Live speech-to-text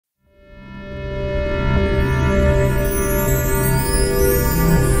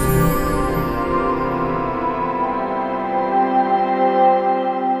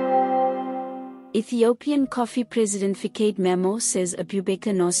Ethiopian Coffee President Fikade Memo says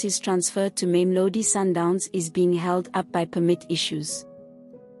Abubakar Nossi's transfer to Mamelodi Sundowns is being held up by permit issues.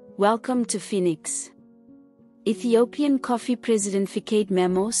 Welcome to Phoenix. Ethiopian Coffee President Fikade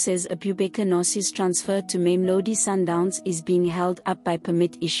Memo says Abubakar Nossi's transfer to Mamelodi Sundowns is being held up by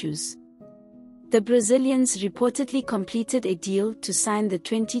permit issues. The Brazilians reportedly completed a deal to sign the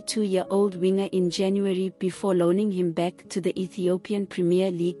 22-year-old winger in January before loaning him back to the Ethiopian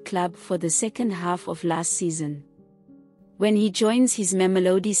Premier League club for the second half of last season. When he joins his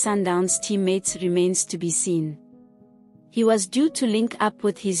Mamelodi Sundowns teammates remains to be seen. He was due to link up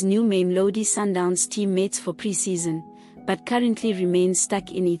with his new Mamelodi Sundowns teammates for pre-season, but currently remains stuck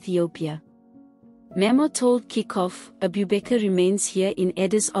in Ethiopia. Memo told Kickoff, Abubakar remains here in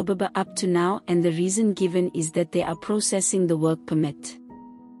Addis Ababa up to now, and the reason given is that they are processing the work permit.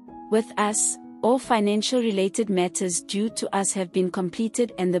 With us, all financial-related matters due to us have been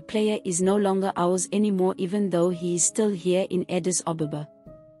completed and the player is no longer ours anymore, even though he is still here in Addis Ababa.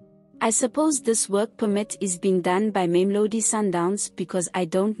 I suppose this work permit is being done by Mamelodi Sundowns because I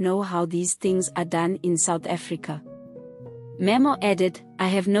don't know how these things are done in South Africa. Memo added, I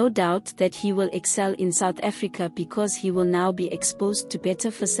have no doubt that he will excel in South Africa because he will now be exposed to better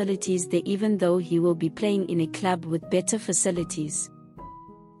facilities there, even though he will be playing in a club with better facilities.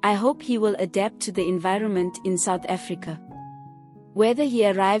 I hope he will adapt to the environment in South Africa. Whether he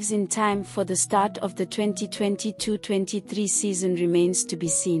arrives in time for the start of the 2022-23 season remains to be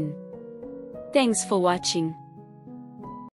seen. Thanks for watching.